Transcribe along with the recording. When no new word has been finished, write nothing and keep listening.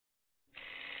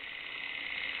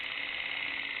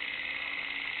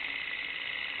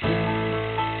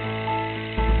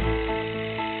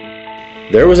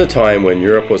There was a time when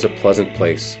Europe was a pleasant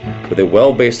place, with a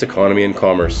well-based economy and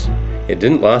commerce. It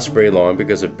didn't last very long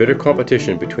because of bitter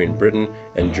competition between Britain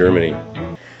and Germany.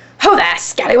 Ho there,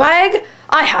 scallywag!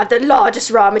 I have the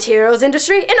largest raw materials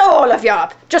industry in all of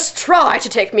Europe. Just try to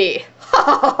take me. Ha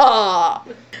ha ha ha!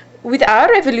 With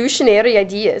our revolutionary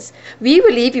ideas, we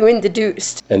will leave you in the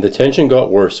deuce. And the tension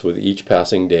got worse with each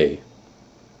passing day.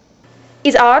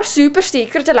 Is our super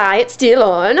secret alliance still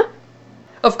on?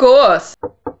 Of course.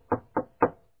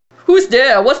 Who's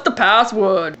there? What's the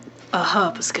password? A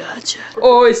hopscotch.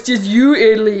 Oh, it's just you,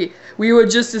 Italy. We were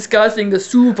just discussing the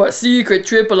super secret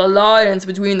triple alliance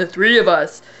between the three of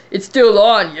us. It's still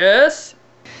on, yes?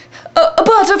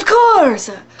 But of course!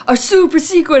 Our super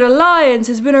secret alliance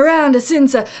has been around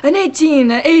since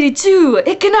 1882.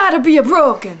 It cannot be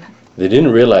broken. They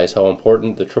didn't realize how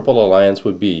important the Triple Alliance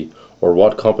would be, or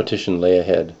what competition lay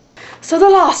ahead. So the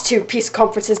last two peace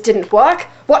conferences didn't work.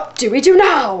 What do we do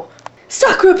now?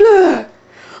 Sacre bleu!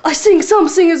 I think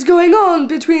something is going on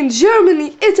between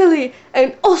Germany, Italy,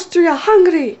 and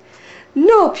Austria-Hungary.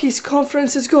 No peace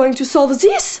conference is going to solve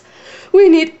this. We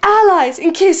need allies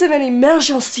in case of an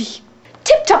emergency.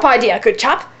 Tip-top idea, good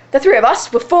chap. The three of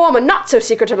us will form a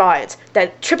not-so-secret alliance,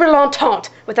 the Triple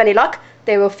Entente. With any luck,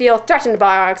 they will feel threatened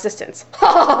by our existence. Ha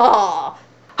ha ha!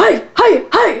 Hey, hey,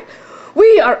 hey!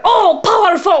 We are all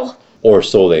powerful! Or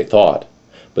so they thought.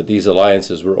 But these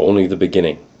alliances were only the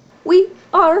beginning. We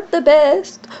are the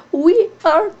best. We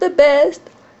are the best.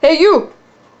 Hey you!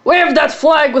 Wave that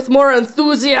flag with more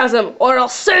enthusiasm, or I'll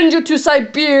send you to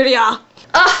Siberia!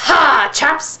 Aha,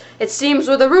 chaps! It seems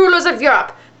we're the rulers of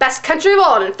Europe. Best country of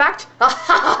all, in fact. Aha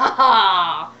ha ha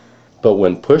ha! But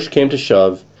when push came to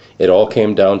shove, it all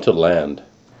came down to land.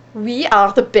 We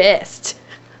are the best.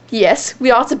 Yes, we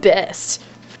are the best.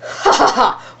 Ha ha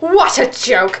ha! What a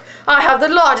joke! I have the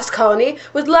largest colony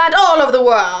with land all over the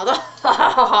world. Ha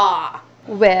ha ha ha!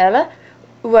 Well,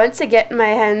 once I get my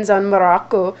hands on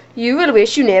Morocco, you will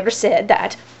wish you never said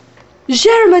that.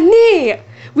 Germany!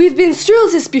 We've been through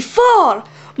this before.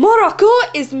 Morocco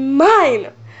is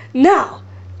mine. Now,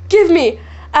 give me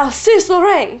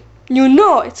Alsace-Lorraine. You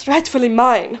know it's rightfully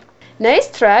mine. Nice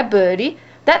try, birdie.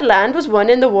 That land was won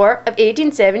in the war of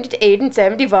 1870 to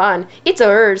 1871. It's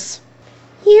ours.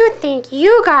 You think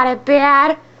you got it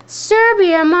bad?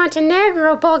 Serbia,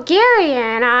 Montenegro, Bulgaria,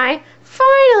 and I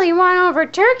finally won over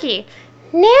Turkey.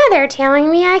 Now they're telling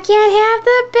me I can't have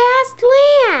the best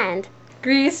land.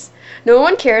 Greece, no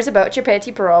one cares about your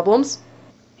petty problems.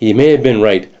 He may have been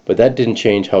right, but that didn't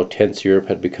change how tense Europe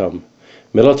had become.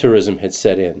 Militarism had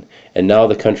set in, and now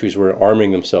the countries were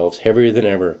arming themselves heavier than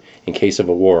ever in case of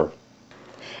a war.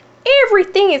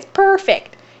 Everything is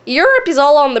perfect. Europe is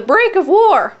all on the brink of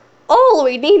war. All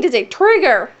we need is a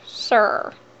trigger,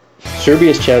 sir.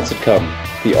 Serbia's chance had come.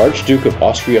 The Archduke of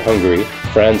Austria-Hungary,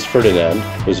 Franz Ferdinand,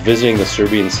 was visiting the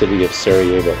Serbian city of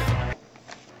Sarajevo.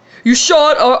 You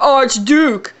shot our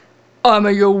Archduke! I'm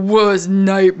your worst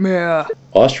nightmare.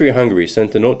 Austria-Hungary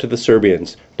sent a note to the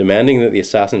Serbians demanding that the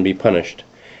assassin be punished,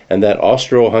 and that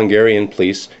Austro-Hungarian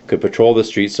police could patrol the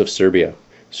streets of Serbia.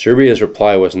 Serbia's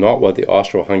reply was not what the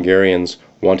Austro-Hungarians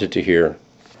wanted to hear.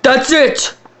 That's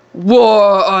it!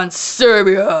 War on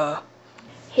Serbia!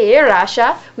 Here,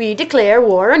 Russia, we declare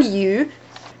war on you.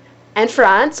 And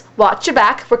France, watch your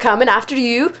back, we're coming after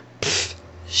you.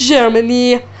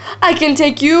 Germany, I can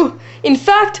take you. In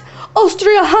fact,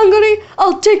 Austria-Hungary,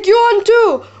 I'll take you on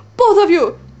too. Both of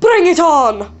you, bring it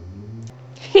on.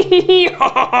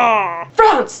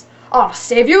 France, I'll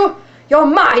save you. You're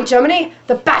mine, Germany.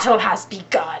 The battle has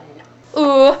begun.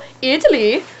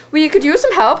 Italy, we could use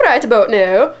some help right about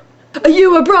now.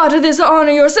 You were brought to this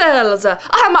honor yourselves.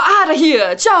 I'm out of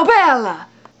here. Ciao, Bella.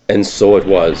 And so it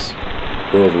was.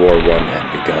 World War I had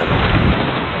begun.